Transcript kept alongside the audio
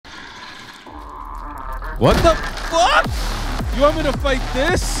What the fuck? You want me to fight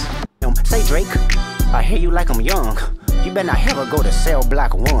this? Say, Drake, I hear you like I'm young. You better not ever go to cell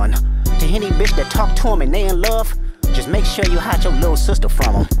block 1. To any bitch that talk to him and they in love, just make sure you hide your little sister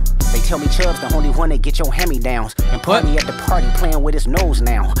from him. They tell me Chubb's the only one that get your hand-me-downs. And party at the party playing with his nose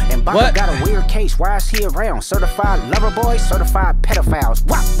now. And Baba got a weird case, why is he around? Certified lover boys, certified pedophiles.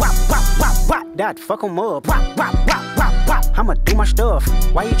 Wop, wop, wop, wop, wop. That fuck him up. Wop, wop, wop, wop, wop. I'ma do my stuff.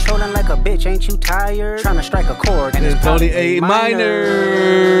 Why you trolling like a bitch? Ain't you tired? Trying to strike a chord. And it's only A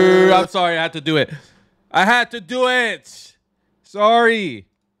minor. I'm sorry, I had to do it. I had to do it. Sorry.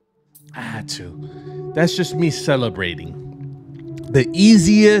 I had to. That's just me celebrating. The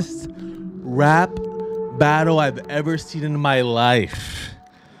easiest rap battle I've ever seen in my life.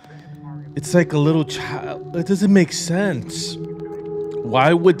 It's like a little child. It doesn't make sense.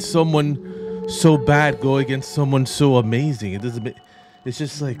 Why would someone so bad go against someone so amazing? It doesn't make, it's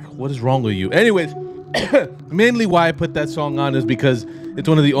just like, what is wrong with you? Anyways, mainly why I put that song on is because it's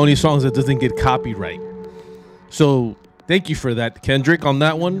one of the only songs that doesn't get copyright. So thank you for that, Kendrick, on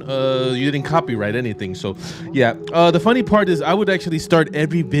that one. You didn't copyright anything. So, yeah. The funny part is I would actually start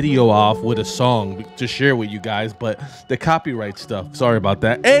every video off with a song to share with you guys, but the copyright stuff, sorry about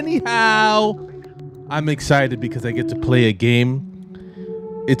that. Anyhow, I'm excited because I get to play a game.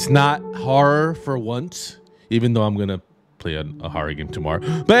 It's not horror for once, even though I'm going to play a horror game tomorrow.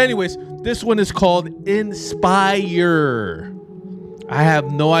 But anyways, this one is called Inspire. I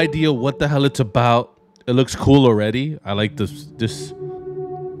have no idea what the hell it's about. It looks cool already. I like this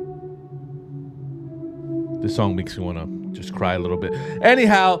song makes me want to just cry a little bit.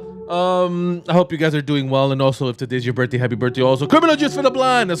 Anyhow, I hope you guys are doing well. And also, if today's your birthday, happy birthday also. Criminal juice for the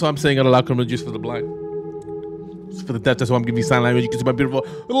blind. That's why I'm saying it a lot. Criminal juice for the blind. It's for the deaf. That's why I'm giving you sign language. You can see my beautiful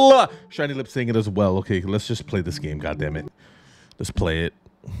shiny lips saying it as well. Okay, let's just play this game. God damn it. Let's play it.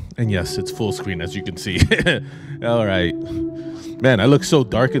 And yes, it's full screen, as you can see. All right. Man, I look so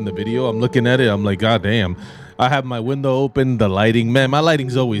dark in the video. I'm looking at it. I'm like, God damn. I have my window open. The lighting. Man, my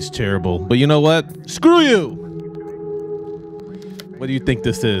lighting's always terrible. But you know what? Screw you. What do you think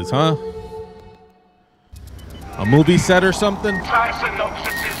this is, huh? A movie set or something? All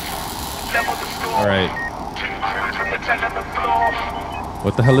right.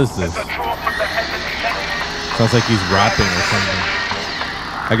 What the hell is this? Sounds like he's rapping or something.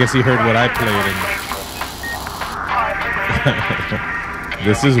 I guess he heard what I played and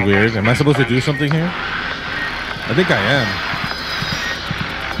this is weird. Am I supposed to do something here? I think I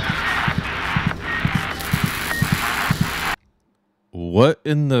am. What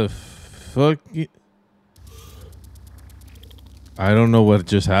in the fuck? I don't know what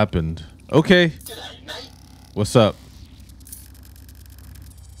just happened. Okay. What's up?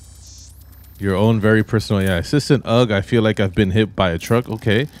 Your own very personal, yeah. Assistant Ugh, I feel like I've been hit by a truck.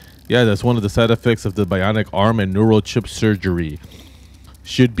 Okay. Yeah, that's one of the side effects of the bionic arm and neural chip surgery.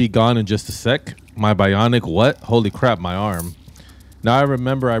 Should be gone in just a sec. My bionic what? Holy crap, my arm. Now I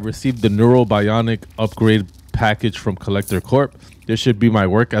remember I received the neural bionic upgrade package from Collector Corp. This should be my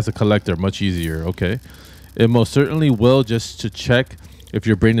work as a collector. Much easier. Okay. It most certainly will, just to check if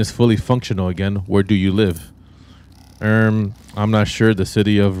your brain is fully functional again. Where do you live? I'm not sure. The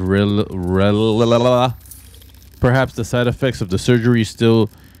city of perhaps the side effects of the surgery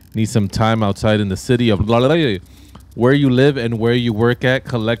still need some time outside in the city of where you live and where you work at.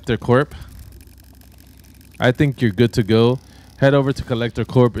 Collector Corp. I think you're good to go. Head over to Collector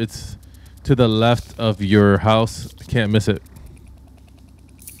Corp. It's to the left of your house. Can't miss it.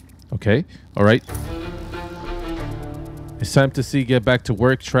 Okay. All right. It's time to see. Get back to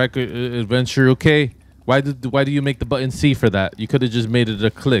work. Track adventure. Okay. Why do you make the button C for that? You could have just made it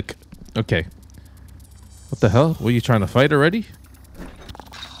a click. Okay. What the hell? Were you trying to fight already?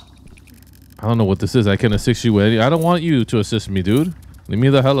 I don't know what this is. I can assist you with any. I don't want you to assist me, dude. Leave me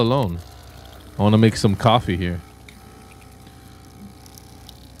the hell alone. I want to make some coffee here.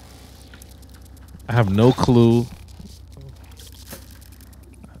 I have no clue.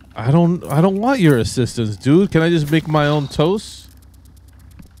 I don't want your assistance, dude. Can I just make my own toast?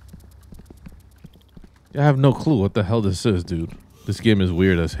 I have no clue what the hell this is, dude. This game is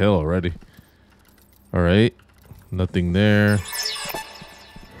weird as hell already. All right. Nothing there.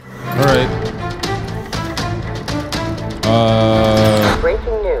 All right.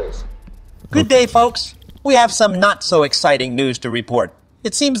 Breaking news. Good day, folks. We have some not so exciting news to report.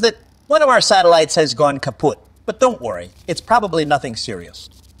 It seems that one of our satellites has gone kaput. But don't worry. It's probably nothing serious.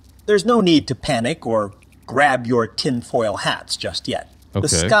 There's no need to panic or grab your tinfoil hats just yet. Okay. The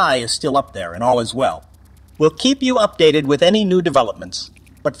sky is still up there and all is well. We'll keep you updated with any new developments.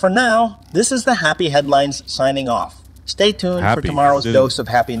 But for now, this is the Happy Headlines signing off. Stay tuned for tomorrow's dose of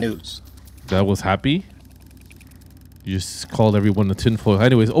happy news. That was happy? You just called everyone a tinfoil.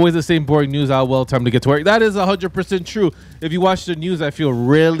 Anyways, always the same boring news. Well, time to get to work. That is 100% true. If you watch the news, I feel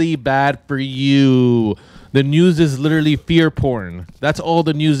really bad for you. The news is literally fear porn. That's all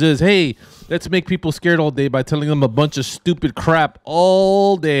the news is. Hey, let's make people scared all day by telling them a bunch of stupid crap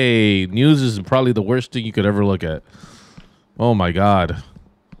all day. News is probably the worst thing you could ever look at. Oh my God.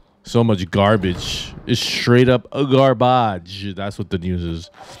 So much garbage. It's straight up a garbage. That's what the news is.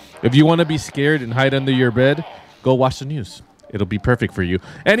 If you want to be scared and hide under your bed, go watch the news. It'll be perfect for you.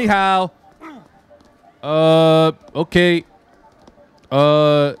 Anyhow. Okay.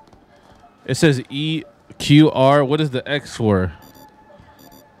 It says EQR. What is the X for?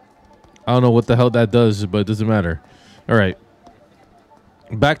 I don't know what the hell that does, but it doesn't matter. All right.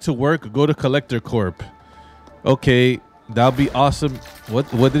 Back to work. Go to Collector Corp. Okay. That'll be awesome. What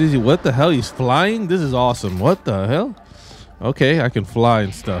did he? What the hell? He's flying? This is awesome. What the hell? Okay, I can fly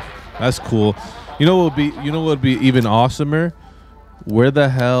and stuff. That's cool. You know what would be even awesomer? Where the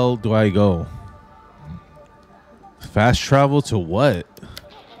hell do I go? Fast travel to what?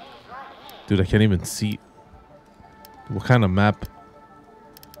 Dude, I can't even see. What kind of map?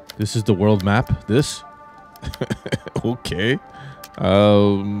 This is the world map. This? Okay.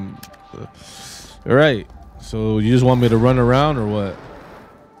 All right. So you just want me to run around or what?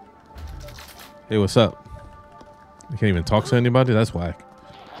 Hey, what's up? I can't even talk to anybody? That's whack.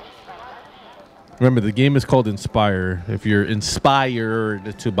 Remember, the game is called Inspire. If you're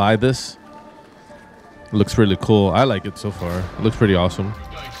inspired to buy this, it looks really cool. I like it so far. It looks pretty awesome.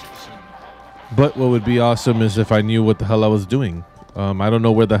 But what would be awesome is if I knew what the hell I was doing. I don't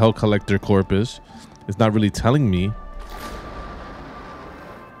know where the hell Collector Corp is. It's not really telling me.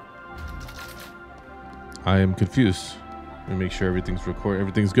 I am confused. Let me make sure everything's recorded.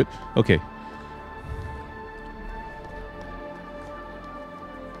 Everything's good. Okay.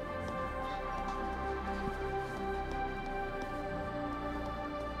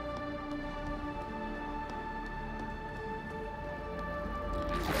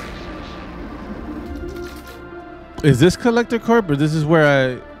 Is this Collector Corp or this is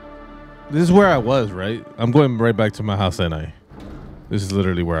where I was, right? I'm going right back to my house, ain't I? This is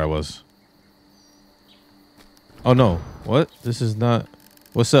literally where I was. Oh no. What? This is not.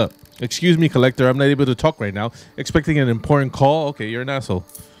 What's up? Excuse me, Collector. I'm not able to talk right now. Expecting an important call? Okay, you're an asshole.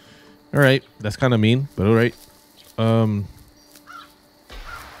 Alright. That's kind of mean, but alright.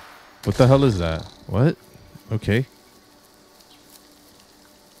 What the hell is that? What? Okay.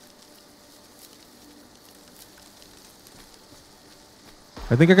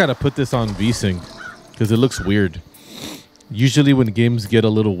 I think I gotta put this on VSync because it looks weird. Usually when games get a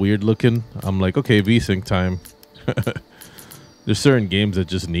little weird looking, I'm like, okay, VSync time. There's certain games that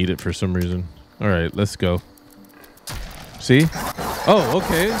just need it for some reason. All right, let's go. See? Oh,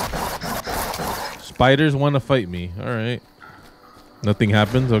 okay. Spiders want to fight me. All right. Nothing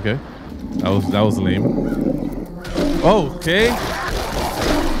happens. Okay. That was lame. Okay.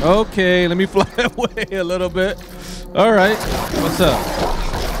 Okay, let me fly away a little bit. All right. What's up?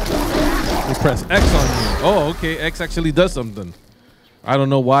 We press X on you. Oh, okay. X actually does something. I don't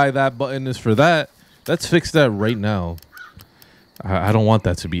know why that button is for that. Let's fix that right now. I don't want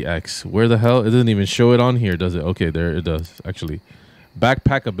that to be X. Where the hell? It doesn't even show it on here, does it? Okay, there it does, actually.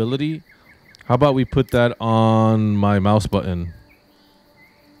 Backpack ability. How about we put that on my mouse button?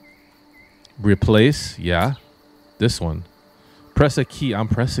 Replace. Yeah. This one. Press a key. I'm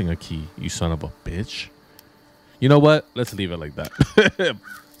pressing a key, you son of a bitch. You know what? Let's leave it like that.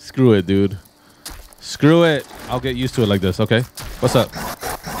 Screw it, dude. Screw it. I'll get used to it like this, okay? What's up?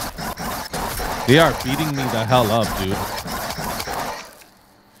 They are beating me the hell up, dude.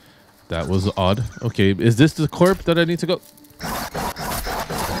 That was odd. Okay, is this the corp that I need to go?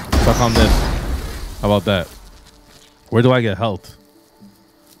 Fuck on this. How about that? Where do I get health?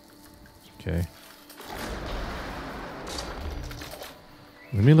 Okay.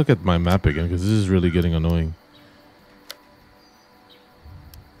 Let me look at my map again because this is really getting annoying.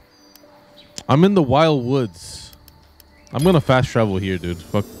 I'm in the wild woods. I'm gonna fast travel here, dude.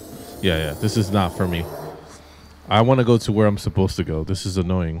 Fuck. Yeah. This is not for me. I want to go to where I'm supposed to go. This is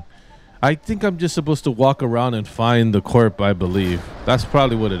annoying. I think I'm just supposed to walk around and find the corp, I believe. That's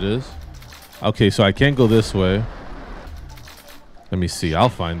probably what it is. Okay, so I can't go this way. Let me see. I'll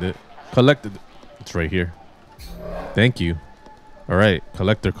find it. Collected. It's right here. Thank you. All right.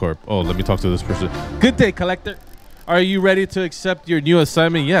 Collector Corp. Oh, let me talk to this person. Good day, Collector. Are you ready to accept your new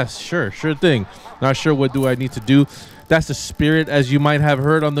assignment? Yes, sure thing. Not sure what do I need to do. That's the spirit. As you might have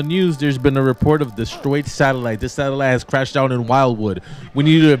heard on the news, there's been a report of destroyed satellite. This satellite has crashed down in Wildwood. We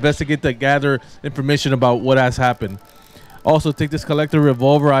need to investigate to gather information about what has happened. Also, take this collector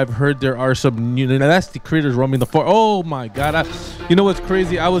revolver. I've heard there are some nasty critters roaming the forest. Oh my god! You know what's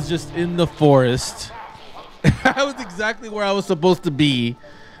crazy? I was just in the forest. I was exactly where I was supposed to be.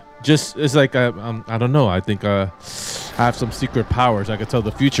 Just it's like I don't know. I think I have some secret powers. I could tell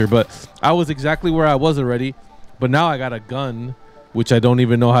the future, but I was exactly where I was already. But now I got a gun, which I don't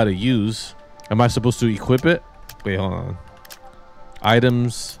even know how to use. Am I supposed to equip it? Wait, hold on.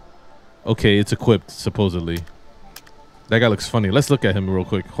 Items. Okay, it's equipped supposedly. That guy looks funny. Let's look at him real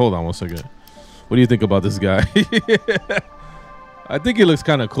quick. Hold on one second. What do you think about this guy? I think he looks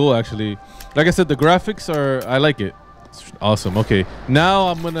kind of cool, actually. Like I said, the graphics are... I like it. It's awesome. Okay, now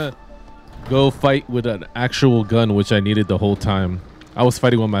I'm going to go fight with an actual gun, which I needed the whole time. I was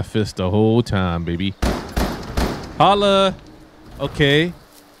fighting with my fist the whole time, baby. Holla. Okay.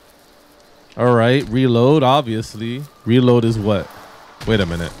 All right. Reload, obviously. Reload is what? Wait a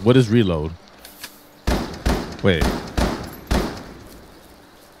minute. What is reload? Wait.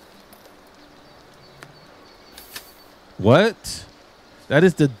 What? That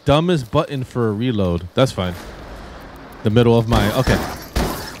is the dumbest button for a reload. That's fine. The middle of my... Okay.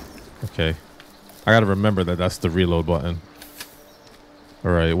 Okay. I gotta remember that that's the reload button.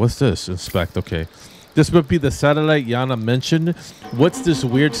 Alright, what's this? Inspect. Okay. This would be the satellite Yana mentioned. What's this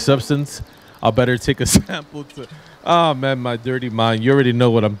weird substance? I'll better take a sample to... Oh, man, my dirty mind. You already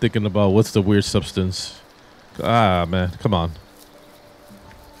know what I'm thinking about. What's the weird substance? Ah, man. Come on.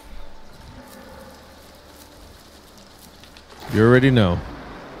 You already know.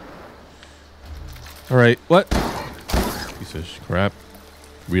 All right, what? Piece of crap.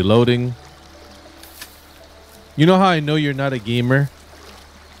 Reloading. You know how I know you're not a gamer?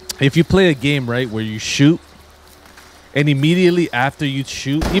 If you play a game, right, where you shoot, and immediately after you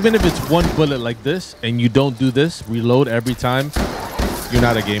shoot, even if it's one bullet like this, and you don't do this, reload every time, you're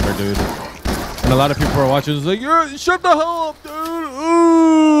not a gamer, dude. And a lot of people are watching, it's like, shut the hell up, dude.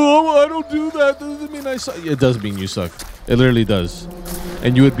 Ooh, I don't do that. Doesn't mean I suck. It does mean you suck. It literally does.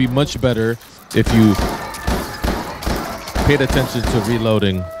 And you would be much better if you paid attention to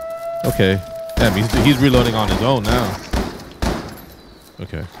reloading. Okay. Damn, he's reloading on his own now.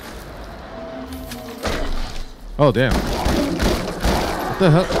 Okay. Oh, damn. What the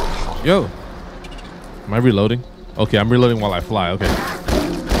hell? Yo. Am I reloading? Okay, I'm reloading while I fly. Okay.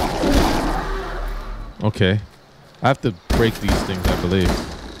 Okay. I have to break these things, I believe.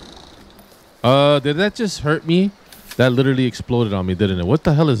 Did that just hurt me? That literally exploded on me, didn't it? What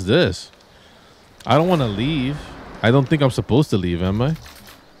the hell is this? I don't want to leave. I don't think I'm supposed to leave, am I?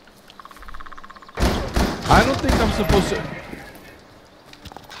 I don't think I'm supposed to...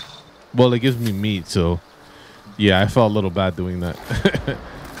 Well, it gives me meat, so... Yeah, I felt a little bad doing that.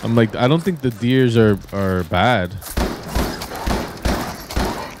 I'm like, I don't think the deers are bad.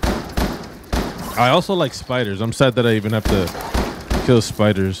 I also like spiders. I'm sad that I even have to kill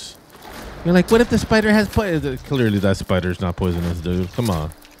spiders. You're like, what if the spider has poison? Clearly that spider's not poisonous, dude. Come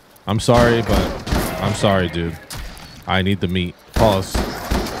on. I'm sorry, but I'm sorry, dude. I need the meat. Pause.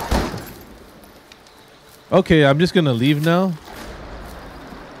 Okay, I'm just gonna leave now.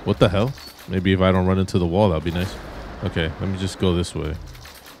 What the hell? Maybe if I don't run into the wall, that'll be nice. Okay, let me just go this way.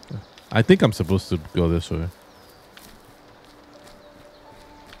 I think I'm supposed to go this way.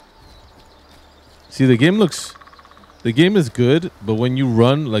 See, the game is good, but when you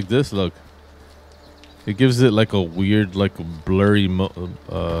run like this, look, it gives it like a weird, like a blurry,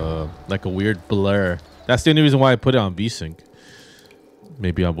 like a weird blur. That's the only reason why I put it on VSync.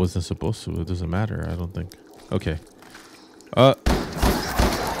 Maybe I wasn't supposed to. It doesn't matter. I don't think. Okay.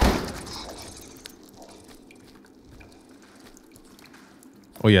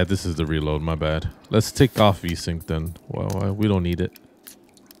 Oh yeah, this is the reload. My bad. Let's take off VSync then. Well, we don't need it.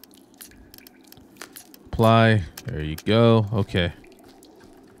 Apply. There you go. Okay.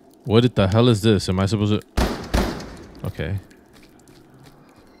 What the hell is this? Am I supposed to... Okay.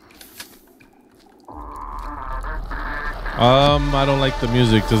 I don't like the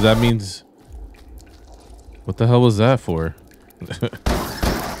music because that means... What the hell was that for?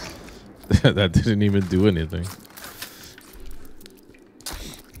 That didn't even do anything.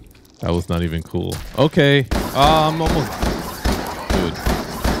 That was not even cool. Okay. I'm almost... Dude.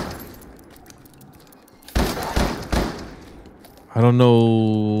 I don't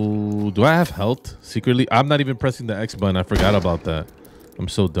know. Do I have health secretly? I'm not even pressing the X button. I forgot about that. I'm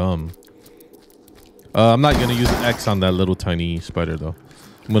so dumb. I'm not going to use X on that little tiny spider, though.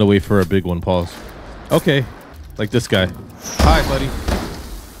 I'm going to wait for a big one. Pause. Okay. Like this guy. Hi, buddy.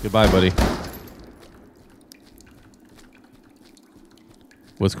 Goodbye, buddy.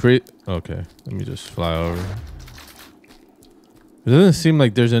 What's great? Okay. Let me just fly over. It doesn't seem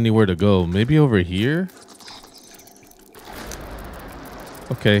like there's anywhere to go. Maybe over here?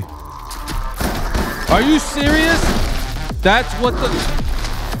 Okay. Are you serious? That's what the...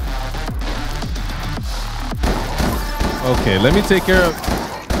 Okay, let me take care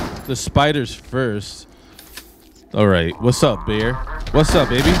of the spiders first. All right. What's up, bear? What's up,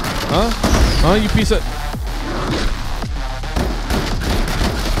 baby? Huh? Huh? You piece of...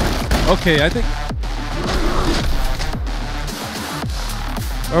 Okay, I think...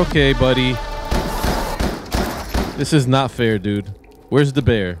 Okay, buddy. This is not fair, dude. Where's the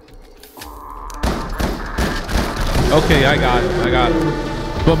bear? Okay, I got it. I got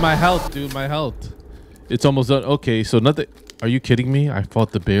it. But my health, dude, my health. It's almost done. Okay, so nothing. Are you kidding me? I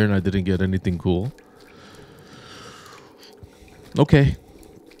fought the bear and I didn't get anything cool. Okay.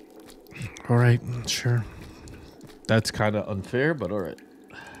 All right, sure. That's kind of unfair, but all right.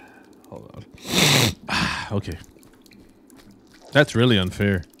 Hold on. Okay. That's really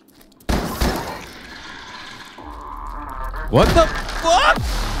unfair. What the fuck?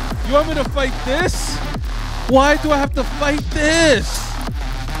 You want me to fight this? Why do I have to fight this?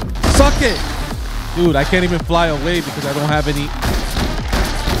 Suck it. Dude, I can't even fly away because I don't have any.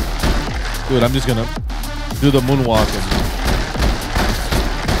 Dude, I'm just gonna do the moonwalking.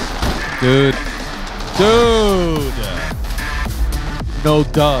 Dude. No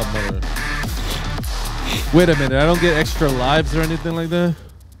dumb. Wait a minute, I don't get extra lives or anything like that?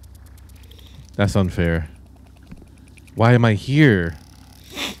 That's unfair. Why am I here?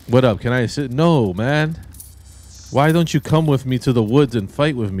 What up? Can I sit? No, man. Why don't you come with me to the woods and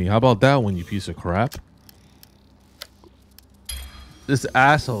fight with me? How about that one, you piece of crap? This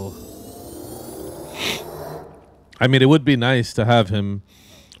asshole. I mean, it would be nice to have him.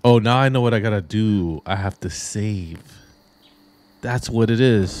 Oh, now I know what I gotta do. I have to save. That's what it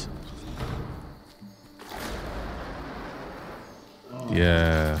is.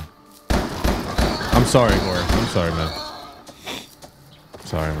 Yeah. I'm sorry, Gore. I'm sorry, man.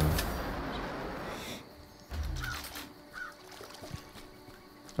 Sorry, man.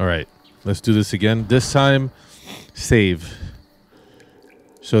 All right. Let's do this again. This time, save.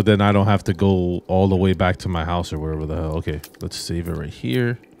 So then I don't have to go all the way back to my house or wherever the hell. Okay. Let's save it right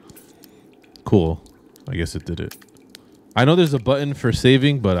here. Cool. I guess it did it. I know there's a button for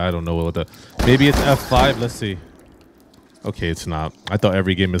saving, but I don't know what that... Maybe it's F5. Let's see. Okay, it's not. I thought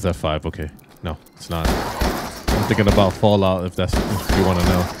every game is F5. Okay. No, it's not. I'm thinking about Fallout if you want to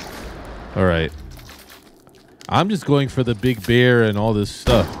know. All right. I'm just going for the big bear and all this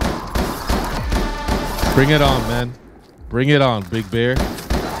stuff. Bring it on, man. Bring it on, big bear.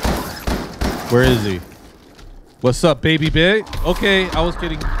 Where is he? What's up, baby bear? Okay, I was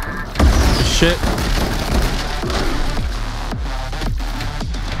kidding. Shit.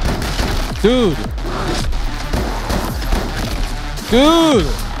 Dude. Dude.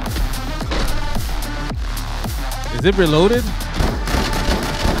 Is it reloaded?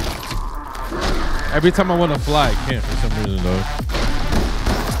 Every time I want to fly, I can't for some reason, though.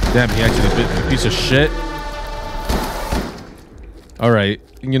 Damn, he actually bit me. Piece of shit. All right.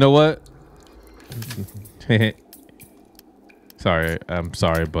 You know what? Sorry. I'm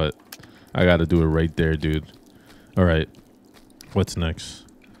sorry, but I got to do it right there, dude. All right. What's next?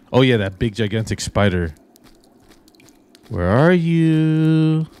 Oh, yeah, that big, gigantic spider. Where are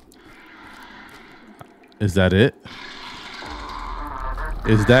you? Is that it?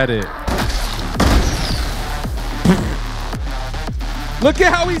 Is that it? Look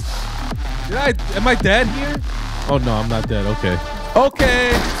at how he's... Am I dead here? Oh, no, I'm not dead. Okay.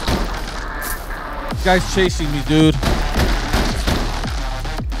 Okay. This guy's chasing me, dude.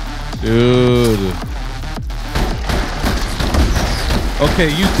 Dude. Okay,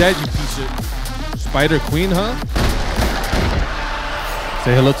 you dead, you piece of... Spider Queen, huh?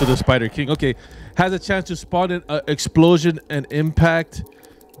 Say hello to the Spider King. Okay. Has a chance to spawn an explosion and impact,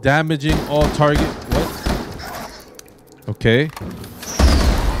 damaging all target. What? Okay.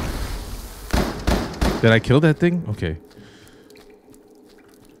 Did I kill that thing? Okay.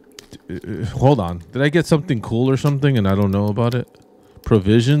 Hold on. Did I get something cool or something and I don't know about it?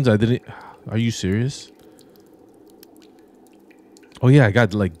 Provisions? I didn't. Are you serious? Oh yeah, I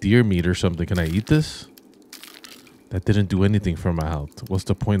got like deer meat or something. Can I eat this? That didn't do anything for my health. What's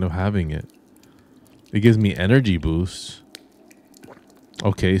the point of having it? It gives me energy boosts.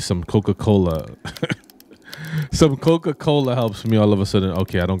 Okay, some Coca-Cola. Some Coca-Cola helps me all of a sudden.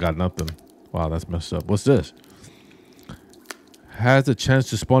 Okay, I don't got nothing. Wow, that's messed up. What's this? Has a chance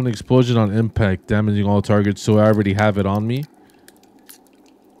to spawn an explosion on impact, damaging all targets. So I already have it on me.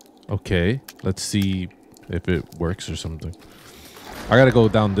 Okay, let's see if it works or something. I gotta go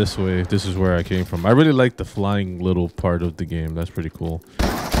down this way. This is where I came from. I really like the flying little part of the game. That's pretty cool.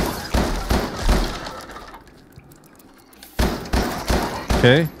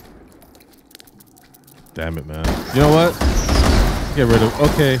 Okay. Damn it, man. You know what? Get rid of...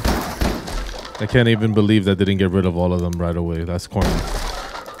 Okay. I can't even believe that they didn't get rid of all of them right away. That's corny.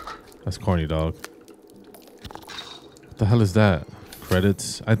 That's corny, dog. What the hell is that?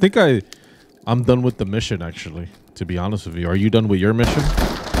 Credits. I think I'm done with the mission, actually. To be honest with you. Are you done with your mission?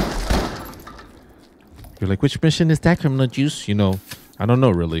 You're like, which mission is that, criminal juice? You know, I don't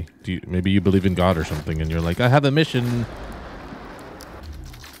know, really. Maybe you believe in God or something, and you're like, I have a mission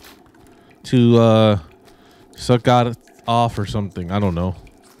to suck God off or something. I don't know.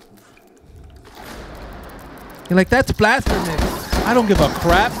 You're like, that's blasphemous. I don't give a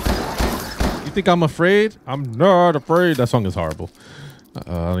crap. You think I'm afraid? I'm not afraid. That song is horrible. I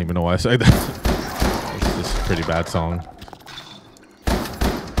don't even know why I say that. It's just a pretty bad song.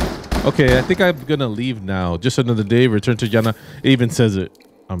 Okay, I think I'm gonna leave now. Just another day. Return to Yana. It even says it.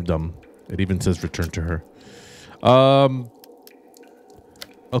 I'm dumb. It even says return to her.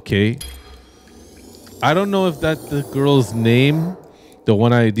 Okay. I don't know if that's the girl's name. The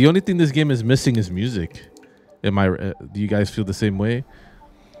only thing this game is missing is music. Do you guys feel the same way?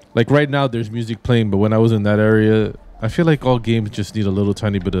 Like right now, there's music playing, but when I was in that area, I feel like all games just need a little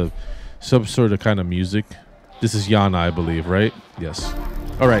tiny bit of some sort of kind of music. This is Yana, I believe, right? Yes.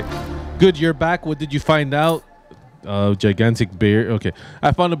 All right. Good, you're back. What did you find out? Gigantic bear. Okay.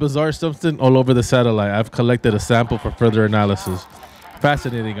 I found a bizarre substance all over the satellite. I've collected a sample for further analysis.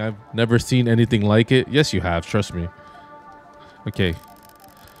 Fascinating. I've never seen anything like it. Yes, you have. Trust me. Okay.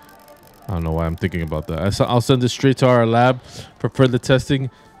 I don't know why I'm thinking about that. I'll send this straight to our lab for further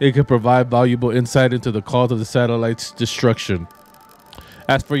testing. It could provide valuable insight into the cause of the satellite's destruction.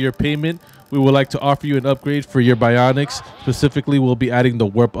 As for your payment, we would like to offer you an upgrade for your bionics. Specifically, we'll be adding the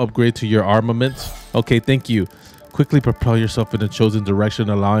warp upgrade to your armament. Okay, thank you. Quickly propel yourself in the chosen direction,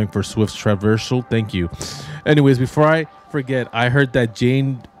 allowing for swift traversal. Thank you. Anyways, before I forget, I heard that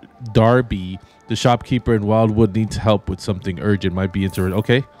Jane Darby, the shopkeeper in Wildwood, needs help with something urgent. Might be interested.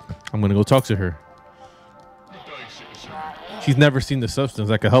 Okay, I'm gonna go talk to her. She's never seen the substance.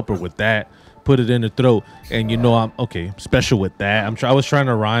 I could help her with that. Put it in her throat, and you know I'm okay. Special with that. I was trying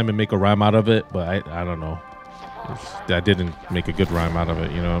to rhyme and make a rhyme out of it, but I don't know. I didn't make a good rhyme out of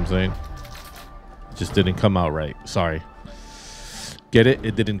it. You know what I'm saying? It just didn't come out right. Sorry. Get it?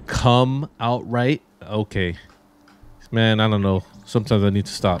 It didn't come out right. Okay, man. I don't know. Sometimes I need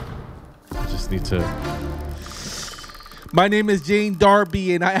to stop. I just need to. My name is Jane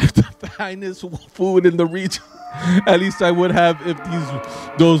Darby, and I have the finest food in the region. At least I would have if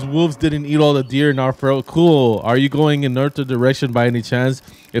those wolves didn't eat all the deer in our throat. Cool. Are you going in north direction by any chance?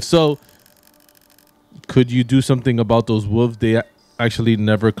 If so, could you do something about those wolves? They actually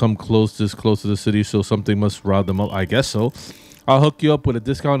never come this close to the city, so something must round them up. I guess so. I'll hook you up with a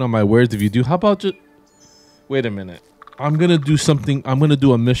discount on my wares if you do. How about just... Wait a minute. I'm going to do something. I'm going to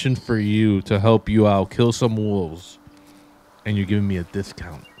do a mission for you to help you out. Kill some wolves. And you're giving me a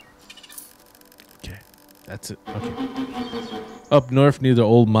discount. That's it. Okay. Up north near the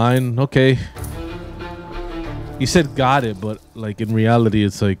old mine. Okay. You said got it, but like in reality,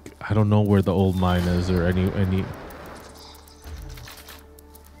 it's like I don't know where the old mine is or any.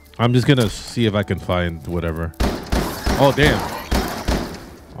 I'm just gonna see if I can find whatever. Oh damn!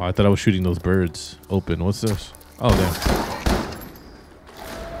 Oh, I thought I was shooting those birds. Open. What's this? Oh damn.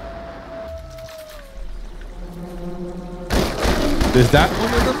 Is that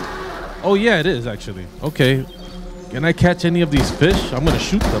one of them? Oh, yeah, it is, actually. Okay. Can I catch any of these fish? I'm going to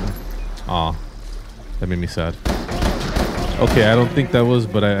shoot them. Aw. That made me sad. Okay, I don't think that was,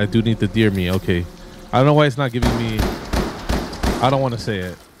 but I do need the deer meat. Okay. I don't know why it's not giving me... I don't want to say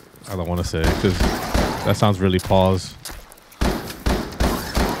it. I don't want to say it, because that sounds really pause.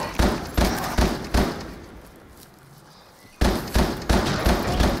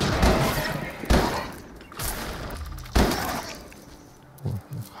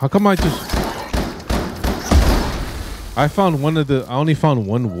 How come I found one of the... I only found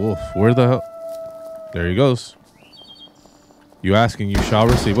one wolf. Where the hell... There he goes. You asking, you shall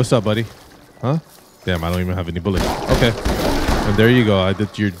receive. What's up, buddy? Huh? Damn, I don't even have any bullets. Okay. And there you go. I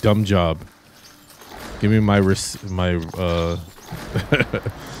did your dumb job. Give me my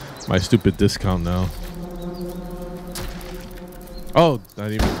my stupid discount now. Oh, I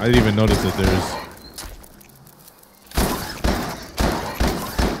didn't even notice that there's...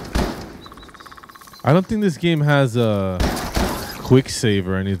 I don't think this game has a quick save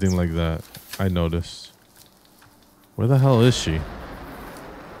or anything like that. I noticed. Where the hell is she?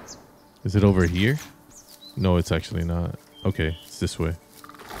 Is it over here? No, it's actually not. Okay, it's this way.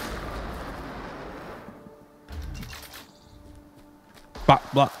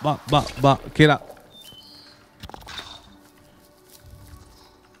 Bop, bop, bop, bop, bop. Get up.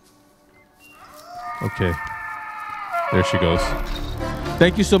 Okay. There she goes.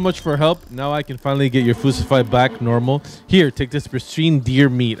 Thank you so much for help. Now I can finally get your food supply back normal. Here, take this pristine deer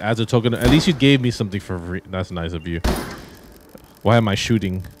meat as a token. At least you gave me something for free. That's nice of you. Why am I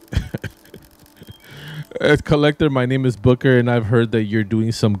shooting? Collector, my name is Booker, and I've heard that you're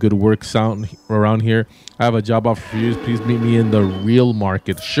doing some good work around here. I have a job offer for you. Please meet me in the real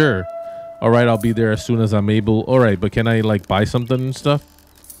market. Sure. All right, I'll be there as soon as I'm able. All right, but can I like buy something and stuff?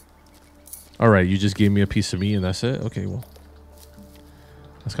 All right, you just gave me a piece of meat and that's it? Okay, well.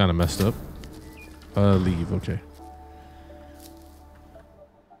 That's kind of messed up. Leave, okay.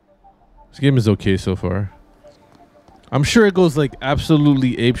 This game is okay so far. I'm sure it goes like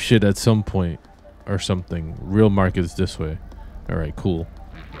absolutely apeshit at some point or something. Real market's this way. All right, cool.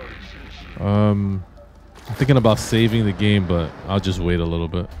 I'm thinking about saving the game, but I'll just wait a little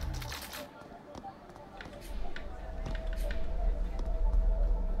bit.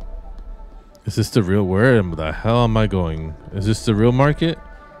 Is this the real? Where the hell am I going? Is this the real market?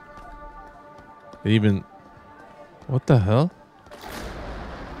 Even what the hell?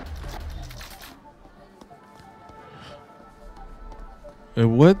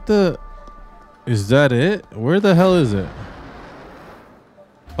 And what the is that it? Where the hell is it?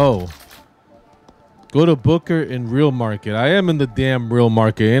 Oh, go to Booker in real market. I am in the damn real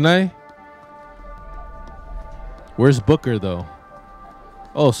market, ain't I? Where's Booker though?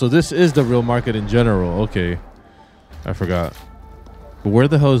 Oh, so this is the real market in general. Okay. I forgot. But where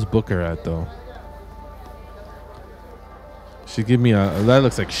the hell is Booker at, though? She give me a... That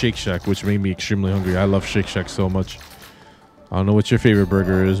looks like Shake Shack, which made me extremely hungry. I love Shake Shack so much. I don't know what your favorite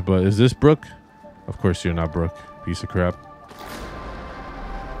burger is, but is this Brooke? Of course you're not Brooke. Piece of crap.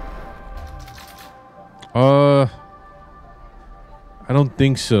 I don't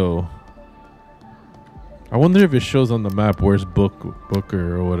think so. I wonder if it shows on the map where's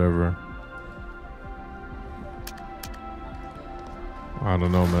Booker or whatever. I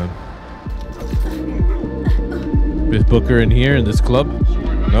don't know, man. Is Booker in here in this club?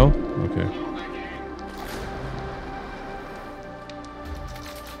 No? Okay.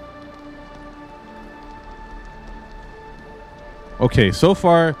 Okay, so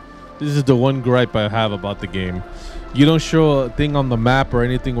far, this is the one gripe I have about the game. You don't show a thing on the map or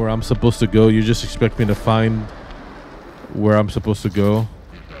anything where I'm supposed to go. You just expect me to find where I'm supposed to go.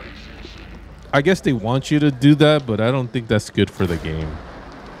 I guess they want you to do that, but I don't think that's good for the game.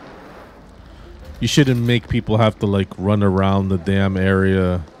 You shouldn't make people have to like run around the damn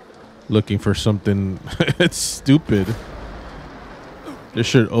area looking for something. It's stupid. There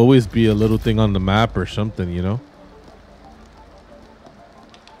should always be a little thing on the map or something, you know?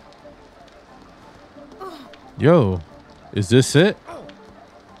 Yo, is this it?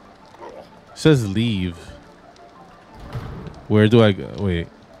 It says leave. Where do I go? Wait.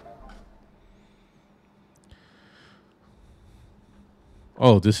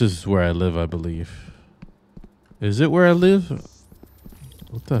 Oh, this is where I live, I believe. Is it where I live?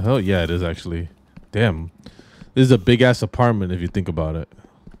 What the hell? Yeah, it is actually. Damn. This is a big ass apartment if you think about it.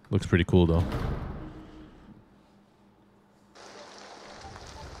 Looks pretty cool though.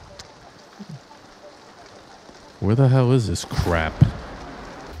 Where the hell is this crap?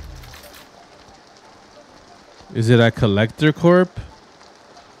 Is it at Collector Corp?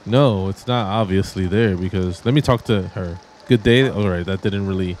 No, it's not obviously there because let me talk to her. Good day. All right, that didn't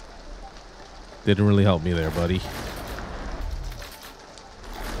really help me there, buddy.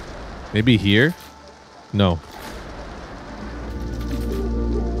 Maybe here? No.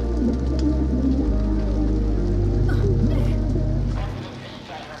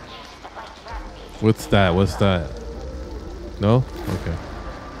 What's that? What's that? No? Okay.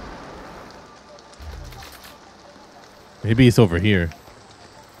 Maybe it's over here.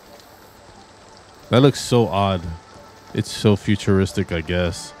 That looks so odd. It's so futuristic, I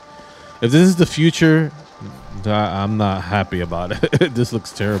guess. If this is the future, I'm not happy about it. This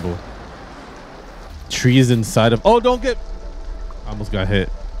looks terrible. Trees inside of... Oh, don't get... I almost got hit.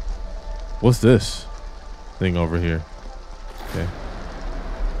 What's this thing over here? Okay.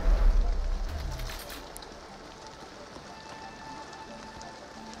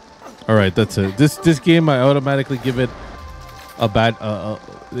 All right, that's it. This game, I automatically give it a bad.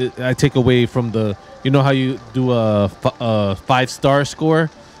 I take away from the. You know how you do a 5-star score?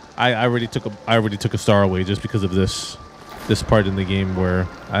 I already took a star away just because of this part in the game where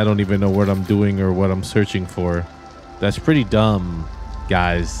I don't even know what I'm doing or what I'm searching for. That's pretty dumb,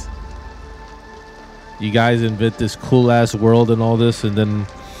 guys. You guys invent this cool ass world and all this, and then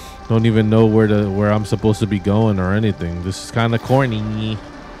don't even know where I'm supposed to be going or anything. This is kind of corny.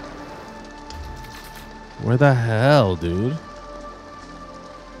 Where the hell, dude?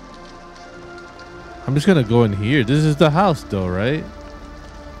 I'm just gonna go in here. This is the house though, right?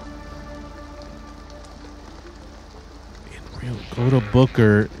 Go to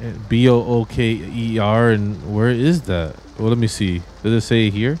Booker, Booker, and where is that? Well, let me see. Does it say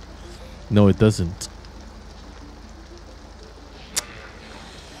here? No, it doesn't.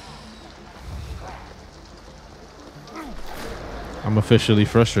 I'm officially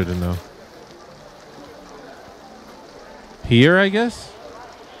frustrated now. Here, I guess?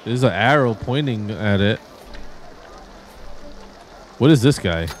 There's an arrow pointing at it. What is this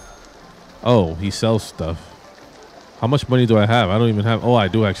guy? Oh, he sells stuff. How much money do I have? I don't even have. Oh, I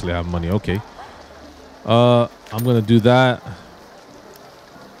do actually have money. Okay. I'm gonna do that.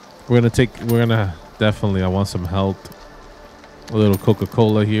 We're gonna definitely. I want some health. A little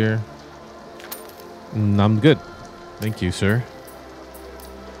Coca-Cola here. I'm good. Thank you, sir.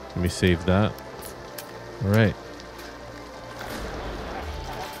 Let me save that. All right.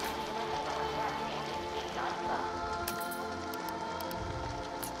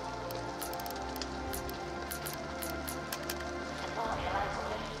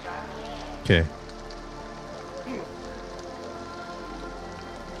 Okay.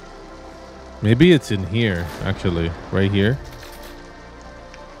 Maybe it's in here, actually. Right here.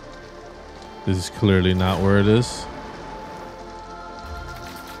 This is clearly not where it is.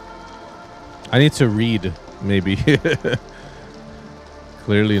 I need to read, maybe.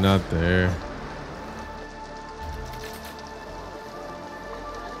 Clearly not there.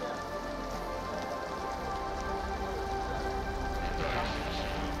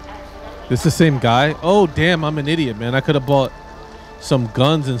 This is the same guy? Oh, damn, I'm an idiot, man. I could have bought some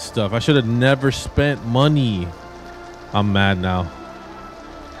guns and stuff. I should have never spent money. I'm mad now.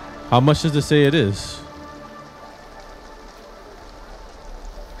 How much does it say it is?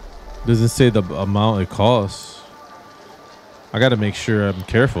 Doesn't say the amount it costs. I got to make sure I'm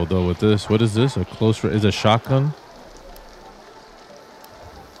careful, though, with this. What is this? A close... Is it a shotgun?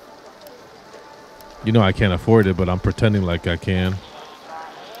 You know I can't afford it, but I'm pretending like I can.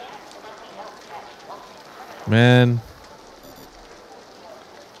 Man.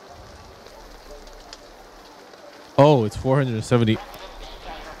 Oh, it's 470.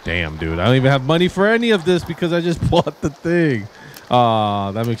 Damn, dude. I don't even have money for any of this because I just bought the thing.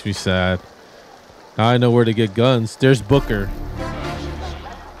 Ah, that makes me sad. Now I know where to get guns. There's Booker.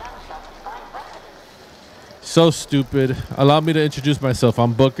 So stupid. Allow me to introduce myself.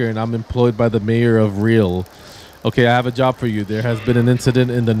 I'm Booker and I'm employed by the mayor of Real. Okay, I have a job for you. There has been an incident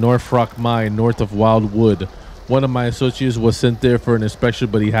in the North Rock mine north of Wildwood. One of my associates was sent there for an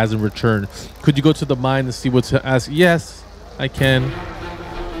inspection, but he hasn't returned. Could you go to the mine and see what's to ask? Yes, I can.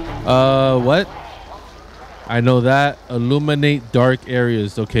 What? I know that. Illuminate dark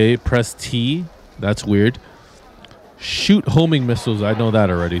areas. Okay, press T. That's weird. Shoot homing missiles. I know that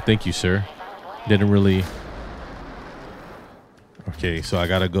already. Thank you, sir. Didn't really... Okay, so I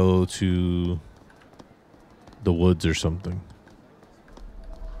gotta go to the woods or something.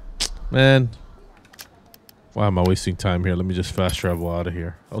 Man, why am I wasting time here? Let me just fast travel out of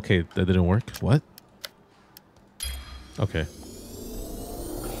here. Okay, that didn't work. What? Okay.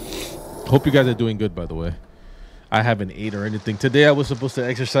 Hope you guys are doing good, by the way. I haven't ate or anything. Today I was supposed to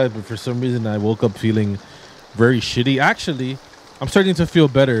exercise, but for some reason I woke up feeling very shitty. Actually, I'm starting to feel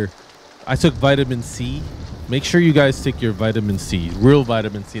better. I took vitamin C. Make sure you guys take your vitamin C. Real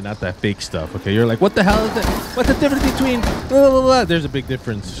vitamin C, not that fake stuff, okay? You're like, what the hell is that? What's the difference between... Blah, blah, blah. There's a big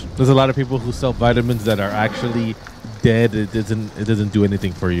difference. There's a lot of people who sell vitamins that are actually dead. It doesn't do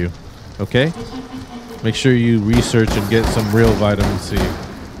anything for you, okay? Make sure you research and get some real vitamin C.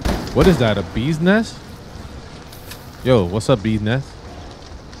 What is that, a bee's nest? Yo, what's up, bee's nest?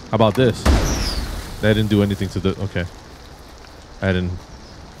 How about this? That didn't do anything to the... Okay.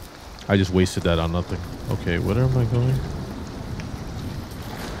 I just wasted that on nothing. Okay, where am I going?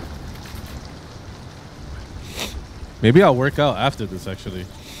 Maybe I'll work out after this, actually.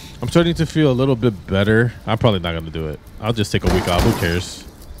 I'm starting to feel a little bit better. I'm probably not going to do it. I'll just take a week off. Who cares?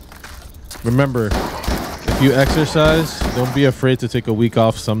 Remember, if you exercise, don't be afraid to take a week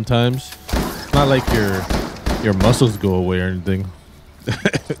off sometimes. It's not like your muscles go away or anything.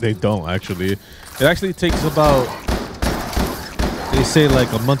 They don't, actually. It actually takes about... They say like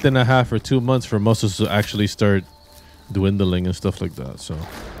a month and a half or 2 months for muscles to actually start dwindling and stuff like that. So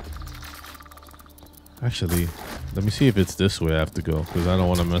actually, let me see if it's this way I have to go, because I don't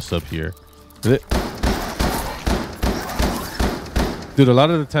want to mess up here. Dude, a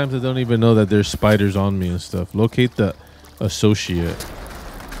lot of the times I don't even know that there's spiders on me and stuff. Locate the associate.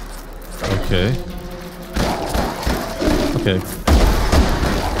 Okay. Okay.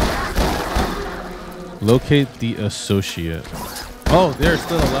 Locate the associate. Oh, they're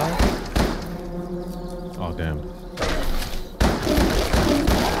still alive? Oh, damn.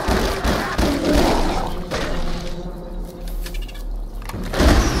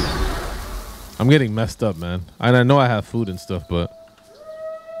 I'm getting messed up, man. And I know I have food and stuff, but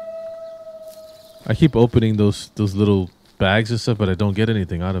I keep opening those little bags and stuff, but I don't get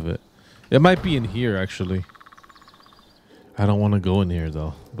anything out of it. It might be in here, actually. I don't want to go in here,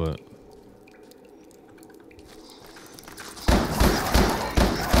 though, but...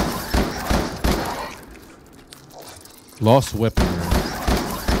 Lost weapon.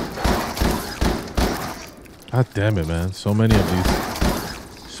 God damn it, man. So many of these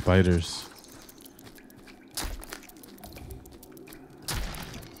spiders.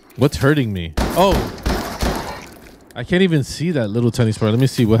 What's hurting me? Oh! I can't even see that little tiny spider. Let me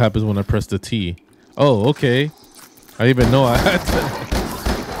see what happens when I press the T. Oh, okay. I didn't even know I had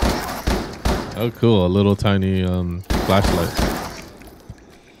to. Oh, cool. A little tiny flashlight.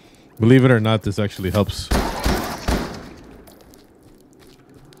 Believe it or not, this actually helps.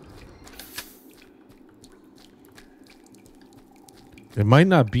 It might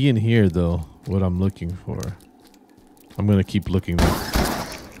not be in here, though, what I'm looking for. I'm going to keep looking, though.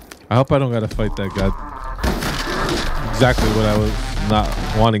 I hope I don't got to fight that guy. Exactly what I was not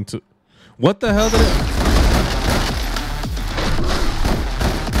wanting to. What the hell did it?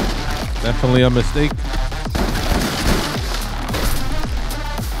 Definitely a mistake.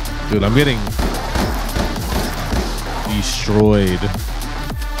 Dude, I'm getting destroyed.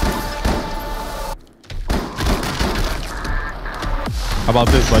 How about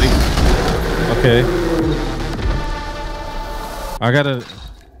this, buddy? Okay. I gotta...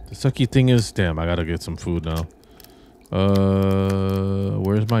 The sucky thing is... Damn, I gotta get some food now.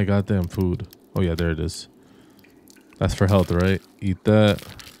 Where's my goddamn food? Oh, yeah, there it is. That's for health, right? Eat that.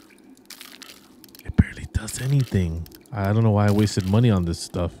 It barely does anything. I don't know why I wasted money on this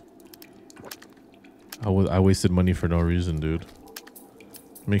stuff. I wasted money for no reason, dude.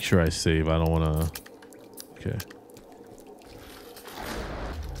 Make sure I save. I don't want to... Okay.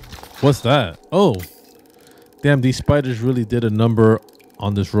 What's that? Oh. Damn, these spiders really did a number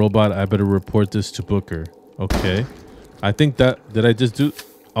on this robot. I better report this to Booker. Okay. I think that... Did I just do...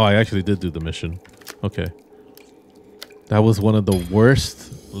 Oh, I actually did do the mission. Okay. That was one of the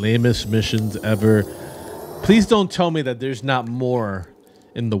worst, lamest missions ever. Please don't tell me that there's not more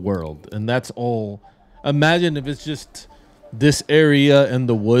in the world. And that's all. Imagine if it's just this area in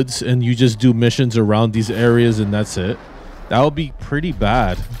the woods and you just do missions around these areas and that's it. That would be pretty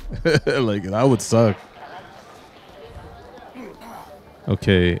bad. Like, that would suck.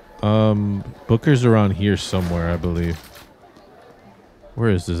 Okay. Booker's around here somewhere, I believe. Where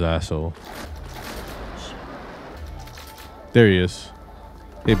is this asshole? There he is.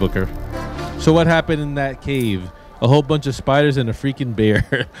 Hey, Booker. So what happened in that cave? A whole bunch of spiders and a freaking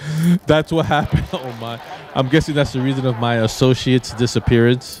bear. That's what happened. Oh, my. I'm guessing that's the reason of my associate's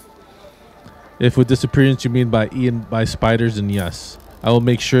disappearance. If with disappearance you mean by spiders, then yes. I will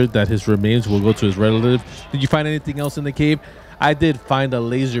make sure that his remains will go to his relative. Did you find anything else in the cave? I did find a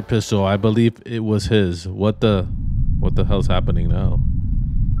laser pistol. I believe it was his. What the hell's happening now?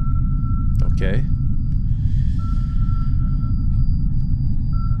 Okay.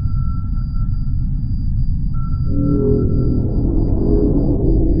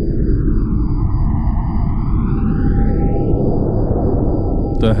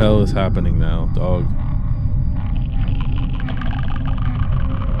 The hell is happening now, dog?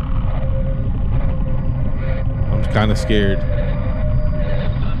 I'm kind of scared.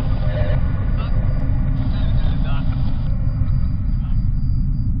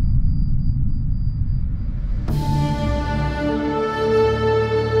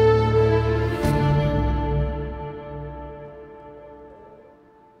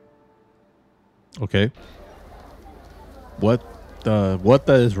 Okay. What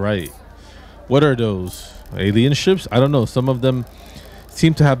the is right? What are those? Alien ships? I don't know. Some of them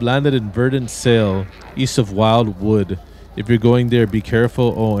seem to have landed in Verdant Sail, east of Wildwood. If you're going there, be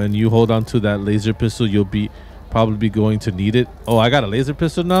careful. Oh, and you hold on to that laser pistol. You'll probably be going to need it. Oh, I got a laser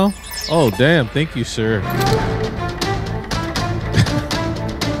pistol now? Oh, damn. Thank you, sir.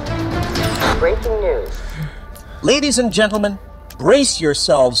 Breaking news. Ladies and gentlemen, brace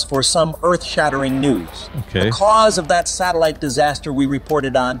yourselves for some earth-shattering news. Okay. The cause of that satellite disaster we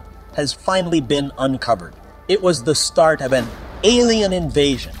reported on has finally been uncovered. It was the start of an alien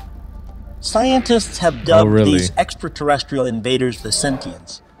invasion. Scientists have dubbed these extraterrestrial invaders the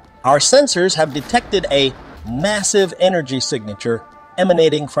Sentients. Our sensors have detected a massive energy signature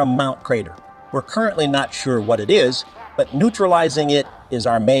emanating from Mount Crater. We're currently not sure what it is, but neutralizing it is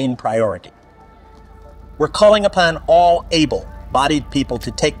our main priority. We're calling upon all able-bodied people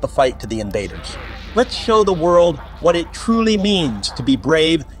to take the fight to the invaders. Let's show the world what it truly means to be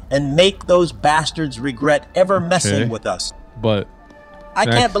brave and make those bastards regret ever messing with us. But I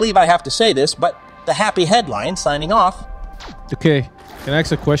can't believe I have to say this, but the happy headline signing off. Okay, can I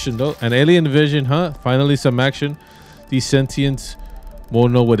ask a question though? An alien invasion, huh? Finally some action. These sentients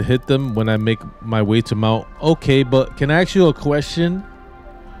won't know what hit them when I make my way to Mount. Okay, but can I ask you a question?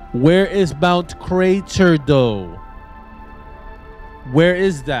 Where is Mount Crater though? Where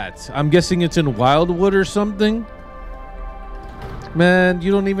is that? I'm guessing it's in Wildwood or something. Man,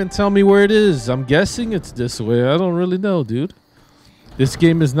 you don't even tell me where it is. I'm guessing it's this way. I don't really know, dude. This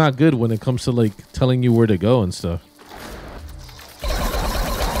game is not good when it comes to like telling you where to go and stuff.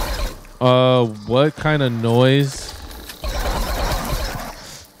 What kind of noise?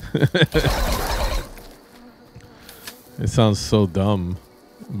 It sounds so dumb.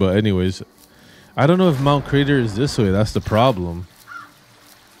 But anyways, I don't know if Mount Crater is this way. That's the problem.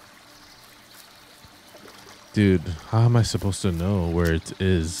 Dude, how am I supposed to know where it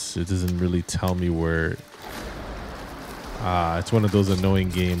is? It doesn't really tell me where. It's one of those annoying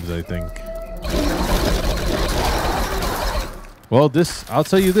games, I think. Well, I'll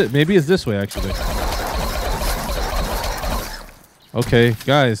tell you this. Maybe it's this way, actually. Okay,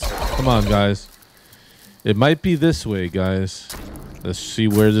 guys. Come on, guys. It might be this way, guys. Let's see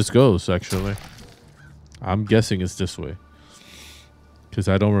where this goes, actually. I'm guessing it's this way. Because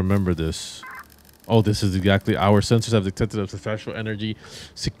I don't remember this. Oh, this is exactly. Our sensors have detected a substantial energy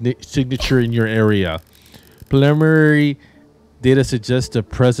signature in your area. Preliminary data suggests the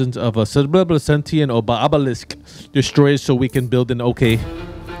presence of a sentient obelisk. Destroy it so we can build an. Okay.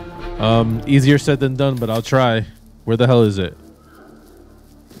 Easier said than done, but I'll try. Where the hell is it?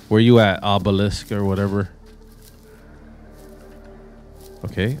 Where you at, obelisk or whatever?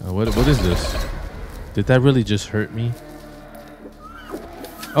 Okay. What is this? Did that really just hurt me?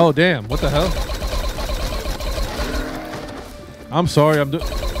 Oh damn! What the hell? I'm sorry.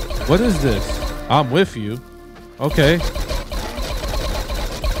 What is this? I'm with you. Okay.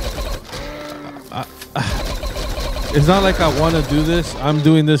 It's not like I want to do this. I'm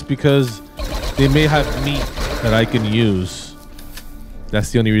doing this because they may have meat that I can use.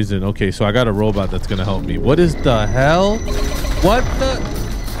 That's the only reason. Okay, so I got a robot that's going to help me. What is the hell? What the?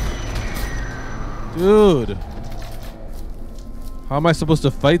 Dude. How am I supposed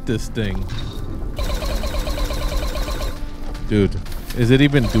to fight this thing? Dude, is it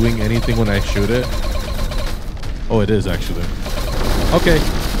even doing anything when I shoot it? Oh, it is actually. Okay.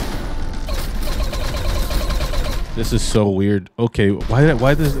 This is so weird. Okay,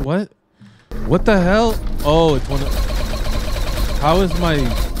 why does what? What the hell? Oh, it's one of. How is my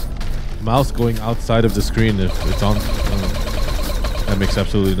mouse going outside of the screen if it's on? That makes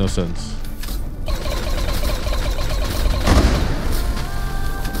absolutely no sense.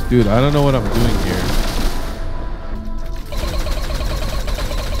 Dude, I don't know what I'm doing here.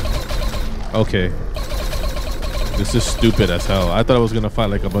 Okay. This is stupid as hell. I thought I was gonna fight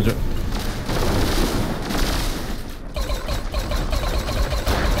like a bunch of.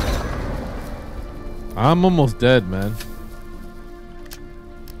 I'm almost dead, man.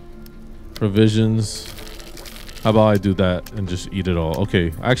 Provisions. How about I do that and just eat it all?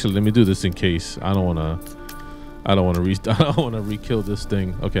 Okay, actually, let me do this in case. I don't wanna re-kill this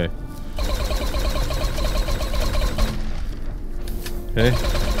thing. Okay. Okay.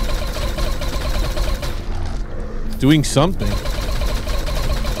 Doing something,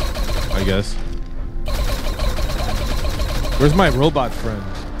 I guess. Where's my robot friend?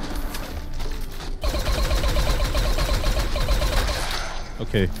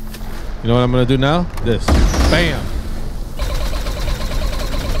 Okay. You know what I'm gonna do now? This. Bam.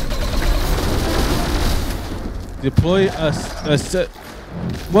 Deploy a set.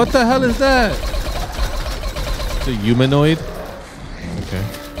 What the hell is that? The humanoid? Okay.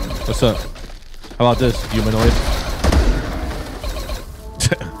 What's up? How about this, humanoid?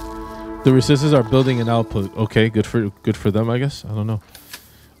 The resistors are building an output. Okay, good for them, I guess. I don't know.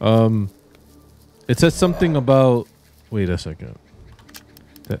 It says something about. Wait a second.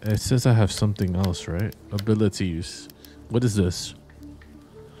 It says I have something else, right? Abilities. What is this?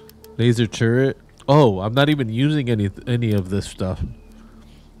 Laser turret. Oh, I'm not even using any of this stuff.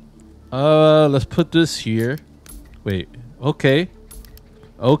 Let's put this here. Wait. Okay.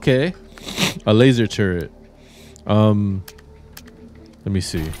 Okay. A laser turret. Let me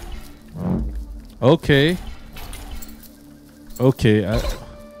see. Okay. Okay.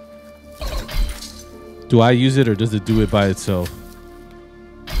 Do I use it or does it do it by itself?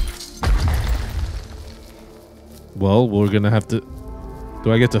 Well, we're gonna have to.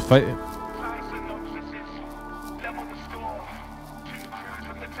 Do I get to fight it?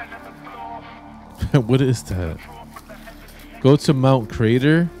 What is that? Go to Mount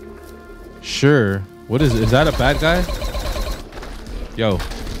Crater? Sure. What is it? Is that a bad guy? Yo.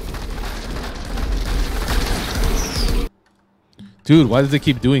 Dude, why does it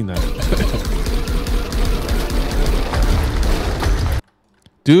keep doing that?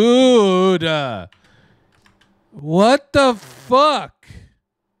 Dude. What the fuck?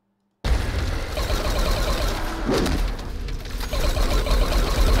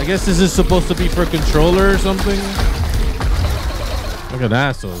 I guess this is supposed to be for controller or something. Look at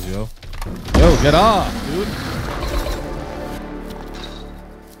assholes, yo. Yo, get off, dude.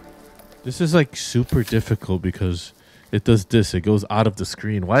 This is like super difficult because it does this. It goes out of the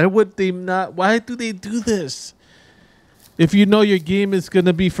screen. Why would they not? Why do they do this? If you know your game is going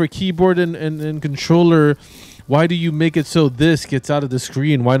to be for keyboard and controller, why do you make it so this gets out of the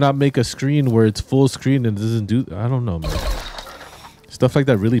screen? Why not make a screen where it's full screen and it doesn't do... I don't know, man. Stuff like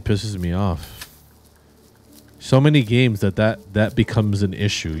that really pisses me off. So many games that becomes an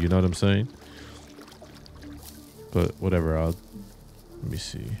issue. You know what I'm saying? But whatever. Let me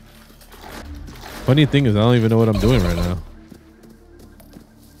see. Funny thing is, I don't even know what I'm doing right now.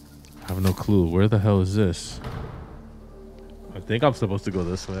 I have no clue. Where the hell is this? I think I'm supposed to go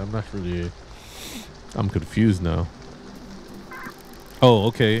this way. I'm not really... I'm confused now. Oh,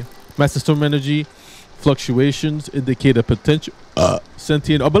 okay. Master storm energy fluctuations indicate a potential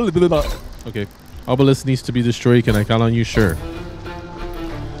sentient... Okay. Obelisk needs to be destroyed. Can I count on you? Sure.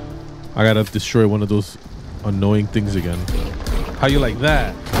 I gotta destroy one of those annoying things again. How you like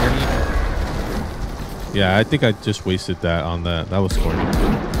that? Yeah, I think I just wasted that on that. That was corny.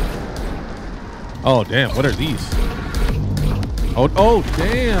 Oh, damn. What are these? Oh,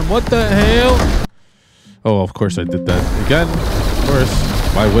 damn. What the hell? Oh, of course I did that. Again, of course.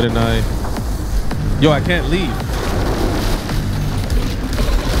 Why wouldn't I? Yo, I can't leave.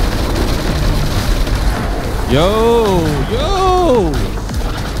 Yo.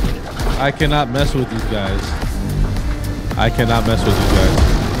 I cannot mess with these guys. I cannot mess with these guys.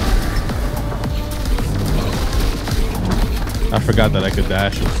 I forgot that I could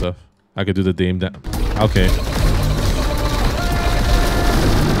dash and stuff. I could do the dame down. Okay.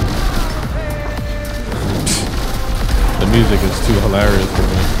 The music is too hilarious for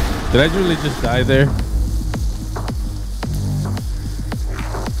me. Did I really just die there?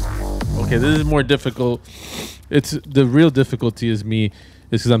 Okay, this is more difficult. It's the real difficulty is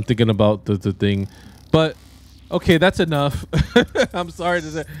because I'm thinking about the thing. But okay, that's enough. I'm sorry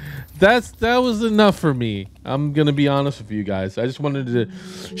to say that was enough for me. I'm gonna be honest with you guys. I just wanted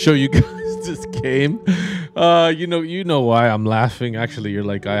to show you guys this game. You know why I'm laughing. Actually, you're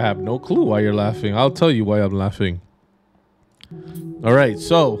like, I have no clue why you're laughing. I'll tell you why I'm laughing. All right,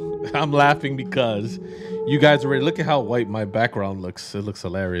 so I'm laughing because you guys already look at how white my background looks. It looks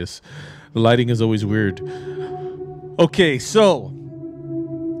hilarious. The lighting is always weird. Okay, so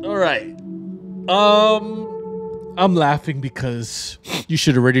all right. I'm laughing because you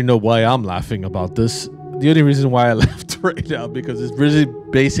should already know why I'm laughing about this. The only reason why I laughed right now because it's really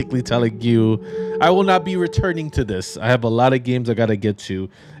basically telling you I will not be returning to this. I have a lot of games I gotta get to,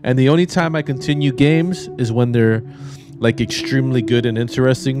 and the only time I continue games is when they're like extremely good and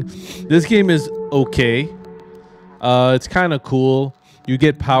interesting. This game is okay. It's kind of cool. You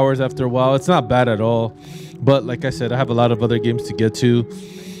get powers after a while. It's not bad at all. But like I said, I have a lot of other games to get to.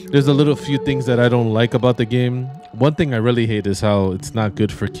 There's a little few things that I don't like about the game. One thing I really hate is how it's not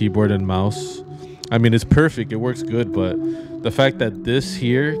good for keyboard and mouse. I mean, it's perfect. It works good. But the fact that this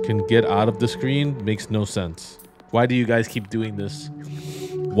here can get out of the screen makes no sense. Why do you guys keep doing this?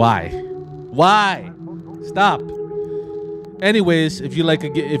 Why? Why? Stop. Anyways, if you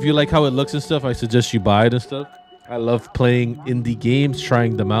like how it looks and stuff, I suggest you buy it and stuff. I love playing indie games,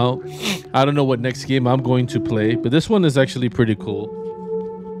 trying them out. I don't know what next game I'm going to play, but this one is actually pretty cool.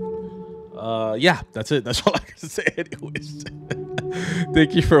 Yeah, that's it. That's all I can say anyways.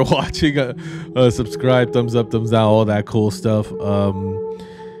 Thank you for watching. Subscribe, thumbs up, thumbs down, all that cool stuff.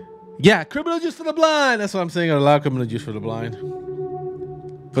 Yeah, criminal juice for the blind. That's what I'm saying. A lot of criminal juice for the blind.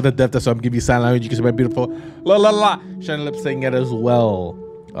 For the deaf, that's why I'm giving you sign language. You can see my beautiful la la la shiny lips saying it as well.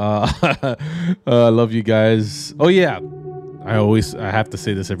 I love you guys. Oh yeah, I have to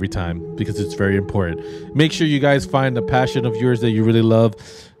say this every time because it's very important. Make sure you guys find a passion of yours that you really love.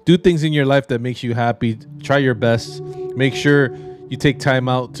 Do things in your life that makes you happy. Try your best. Make sure you take time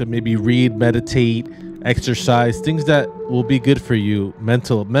out to maybe read, meditate, exercise, things that will be good for you.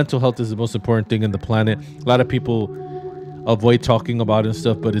 Mental health is the most important thing on the planet. A lot of people avoid talking about it and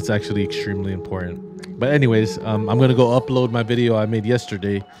stuff, but it's actually extremely important. But anyways, I'm gonna go upload my video I made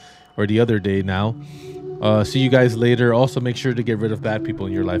yesterday or the other day now. See you guys later. Also, make sure to get rid of bad people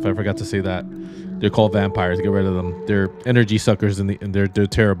in your life. I forgot to say that. They're called vampires. Get rid of them. They're energy suckers and they're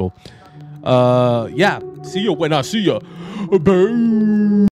terrible. Yeah. See you when I see you. Bye.